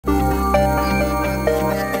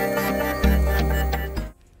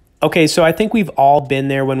Okay, so I think we've all been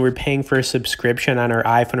there when we're paying for a subscription on our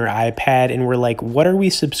iPhone or iPad, and we're like, what are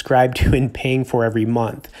we subscribed to and paying for every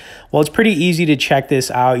month? Well, it's pretty easy to check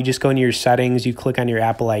this out. You just go into your settings, you click on your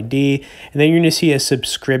Apple ID, and then you're going to see a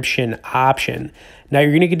subscription option. Now,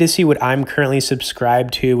 you're going to get to see what I'm currently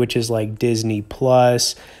subscribed to, which is like Disney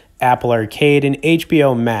Plus, Apple Arcade, and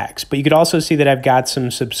HBO Max. But you could also see that I've got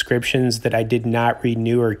some subscriptions that I did not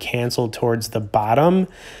renew or cancel towards the bottom.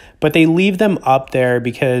 But they leave them up there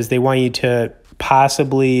because they want you to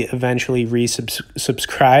possibly eventually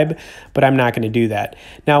resubscribe, but I'm not going to do that.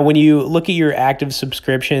 Now, when you look at your active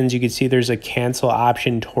subscriptions, you can see there's a cancel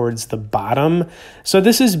option towards the bottom. So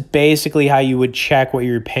this is basically how you would check what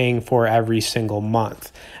you're paying for every single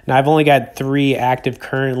month. Now, I've only got 3 active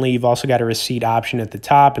currently. You've also got a receipt option at the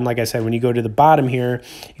top. And like I said, when you go to the bottom here,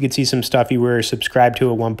 you can see some stuff you were subscribed to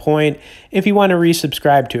at one point if you want to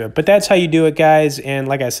resubscribe to it. But that's how you do it, guys. And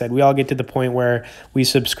like I said, we all get to the point where we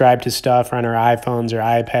subscribe to stuff on our iPhones or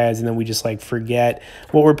iPads, and then we just like forget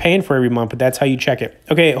what we're paying for every month. But that's how you check it.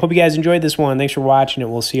 Okay, hope you guys enjoyed this one. Thanks for watching it.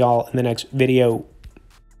 We'll see y'all in the next video.